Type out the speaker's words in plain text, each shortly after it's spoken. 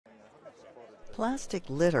Plastic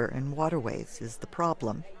litter in waterways is the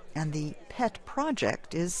problem, and the PET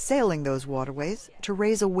project is sailing those waterways to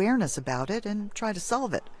raise awareness about it and try to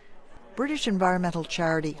solve it. British environmental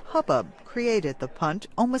charity Hubbub created the punt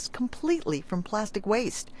almost completely from plastic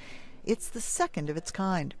waste. It's the second of its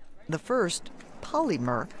kind. The first,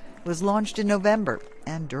 Polymer, was launched in November,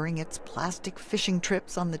 and during its plastic fishing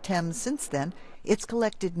trips on the Thames since then, it's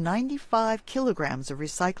collected 95 kilograms of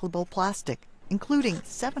recyclable plastic, including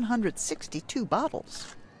 762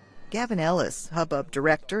 bottles. Gavin Ellis, Hubbub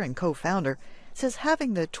director and co-founder, says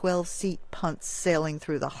having the 12-seat punts sailing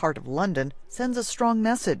through the heart of London sends a strong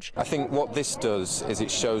message. I think what this does is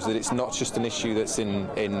it shows that it's not just an issue that's in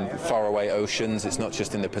faraway oceans, it's not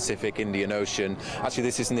just in the Pacific, Indian Ocean. Actually,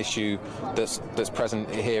 this is an issue that's present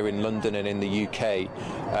here in London and in the UK.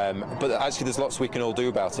 But actually there's lots we can all do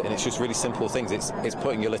about it, and it's just really simple things. It's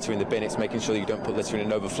putting your litter in the bin, it's making sure you don't put litter in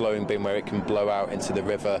an overflowing bin where it can blow out into the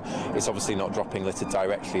river. It's obviously not dropping litter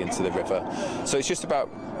directly into the river. So it's just about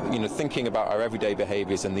thinking about our everyday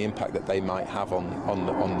behaviours and the impact that they might have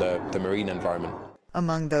on the marine environment.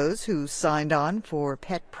 Among those who signed on for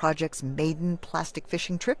PET Project's maiden plastic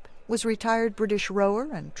fishing trip was retired British rower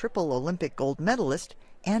and triple Olympic gold medalist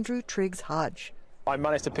Andrew Triggs Hodge. I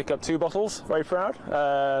managed to pick up 2 bottles, very proud.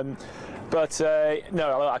 No,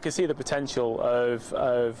 I can see the potential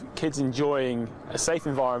of kids enjoying a safe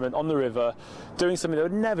environment on the river, doing something they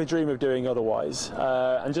would never dream of doing otherwise,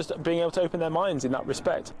 and just being able to open their minds in that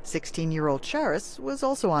respect. 16-year-old Charis was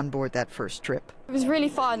also on board that first trip. It was really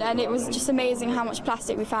fun, and it was just amazing how much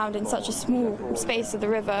plastic we found in such a small space of the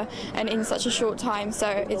river and in such a short time, so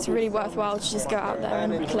it's really worthwhile to just go out there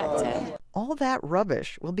and collect it. All that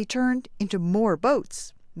rubbish will be turned into more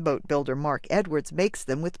boats. Boat builder Mark Edwards makes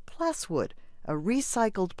them with plaswood, a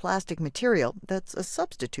recycled plastic material that's a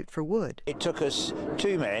substitute for wood. It took us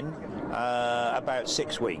 2 men about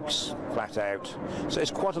 6 weeks, flat out. So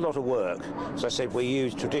it's quite a lot of work. As I said, we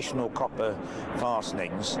use traditional copper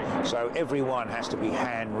fastenings, so every one has to be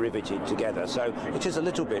hand riveted together. So it is a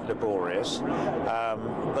little bit laborious,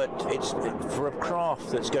 but it's for a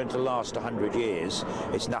craft that's going to last 100 years,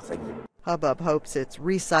 it's nothing. Hubbub hopes its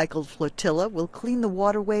recycled flotilla will clean the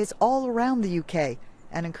waterways all around the UK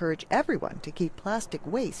and encourage everyone to keep plastic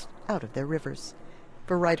waste out of their rivers.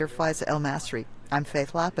 For writer Faiza Elmasry, I'm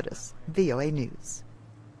Faith Lapidus, VOA News.